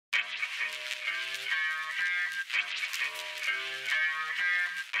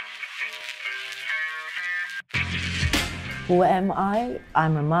Who am I?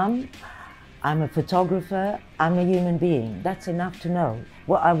 I'm a mum, I'm a photographer, I'm a human being. That's enough to know.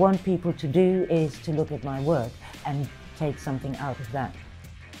 What I want people to do is to look at my work and take something out of that.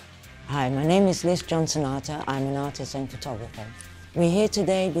 Hi, my name is Liz Johnson Artur. I'm an artist and photographer. We're here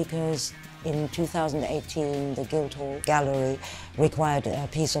today because in 2018 the Guildhall Gallery required a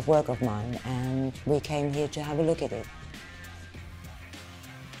piece of work of mine, and we came here to have a look at it.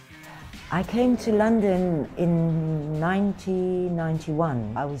 I came to London in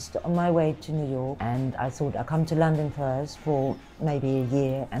 1991. I was on my way to New York and I thought I'd come to London first for maybe a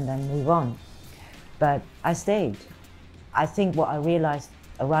year and then move on. But I stayed. I think what I realized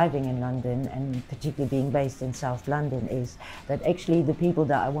arriving in London, and particularly being based in South London, is that actually the people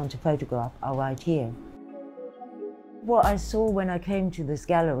that I want to photograph are right here. What I saw when I came to this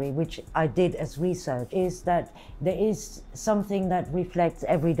gallery, which I did as research, is that there is something that reflects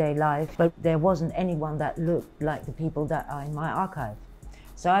everyday life, but there wasn't anyone that looked like the people that are in my archive.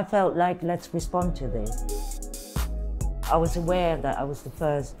 So I felt like, let's respond to this. I was aware that I was the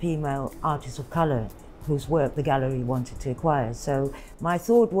first female artist of color whose work the gallery wanted to acquire. So my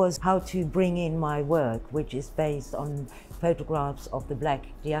thought was how to bring in my work, which is based on photographs of the black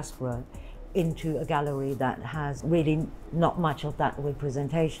diaspora, into a gallery that has really not much of that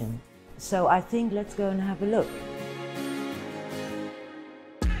representation. So I think let's go and have a look.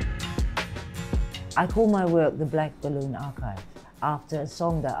 I call my work the Black Balloon Archive, after a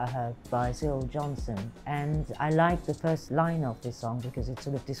song that I heard by Liz Johnson. And I like the first line of this song because it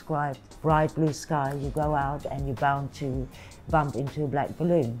sort of describes bright blue sky, you go out and you're bound to bump into a black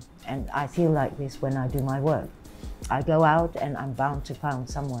balloon. And I feel like this when I do my work. I go out and I'm bound to find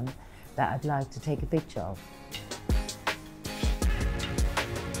someone that I'd like to take a picture of.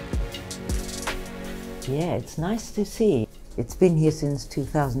 Yeah, it's nice to see. It's been here since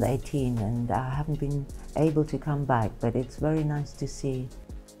 2018 and I haven't been able to come back, but it's very nice to see.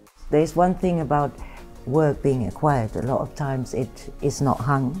 There's one thing about work being acquired, a lot of times it is not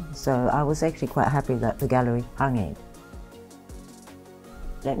hung, so I was actually quite happy that the gallery hung it.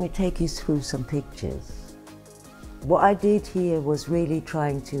 Let me take you through some pictures. What I did here was really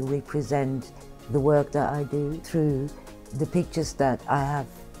trying to represent the work that I do through the pictures that I have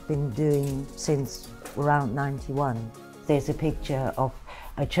been doing since around 91. There's a picture of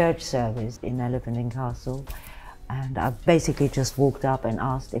a church service in Elephant and Castle, and I basically just walked up and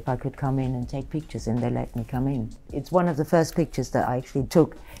asked if I could come in and take pictures, and they let me come in. It's one of the first pictures that I actually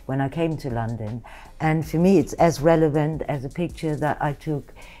took when I came to London, and for me it's as relevant as a picture that I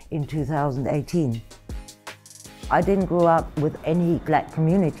took in 2018. I didn't grow up with any black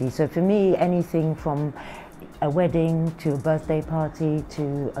community, so for me anything from a wedding to a birthday party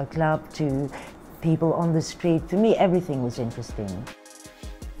to a club to people on the street, for me everything was interesting.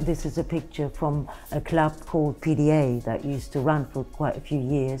 This is a picture from a club called PDA that used to run for quite a few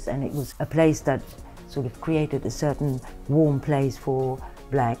years, and it was a place that sort of created a certain warm place for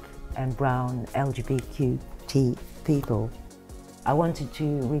black and brown LGBTQ people. I wanted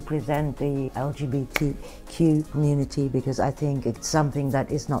to represent the LGBTQ community because I think it's something that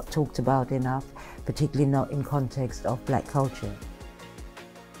is not talked about enough, particularly not in context of black culture.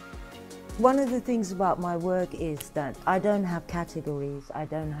 One of the things about my work is that I don't have categories, I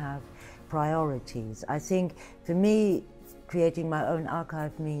don't have priorities. I think for me, creating my own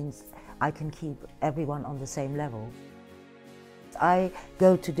archive means I can keep everyone on the same level. I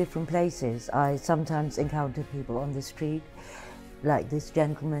go to different places. I sometimes encounter people on the street, like this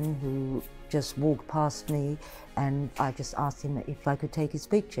gentleman who just walked past me and I just asked him if I could take his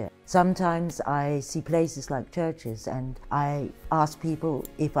picture. Sometimes I see places like churches and I ask people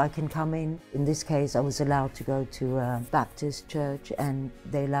if I can come in. In this case, I was allowed to go to a Baptist church and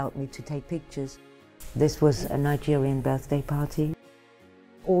they allowed me to take pictures. This was a Nigerian birthday party.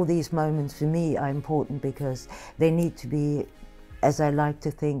 All these moments for me are important because they need to be, as I like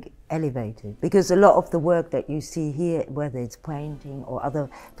to think, elevated. Because a lot of the work that you see here, whether it's painting or other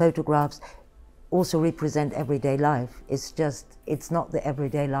photographs, also represent everyday life. It's not the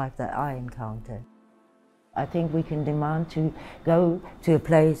everyday life that I encounter. I think we can demand to go to a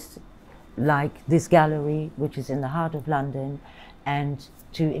place like this gallery, which is in the heart of London, and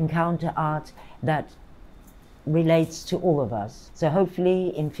to encounter art that relates to all of us. So hopefully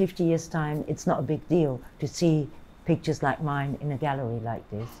in 50 years' time, it's not a big deal to see pictures like mine in a gallery like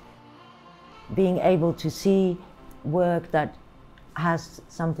this. Being able to see work that has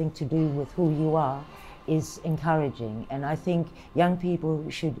something to do with who you are is encouraging, and I think young people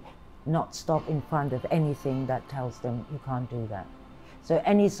should not stop in front of anything that tells them you can't do that. So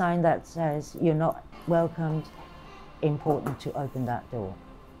any sign that says you're not welcomed, important to open that door.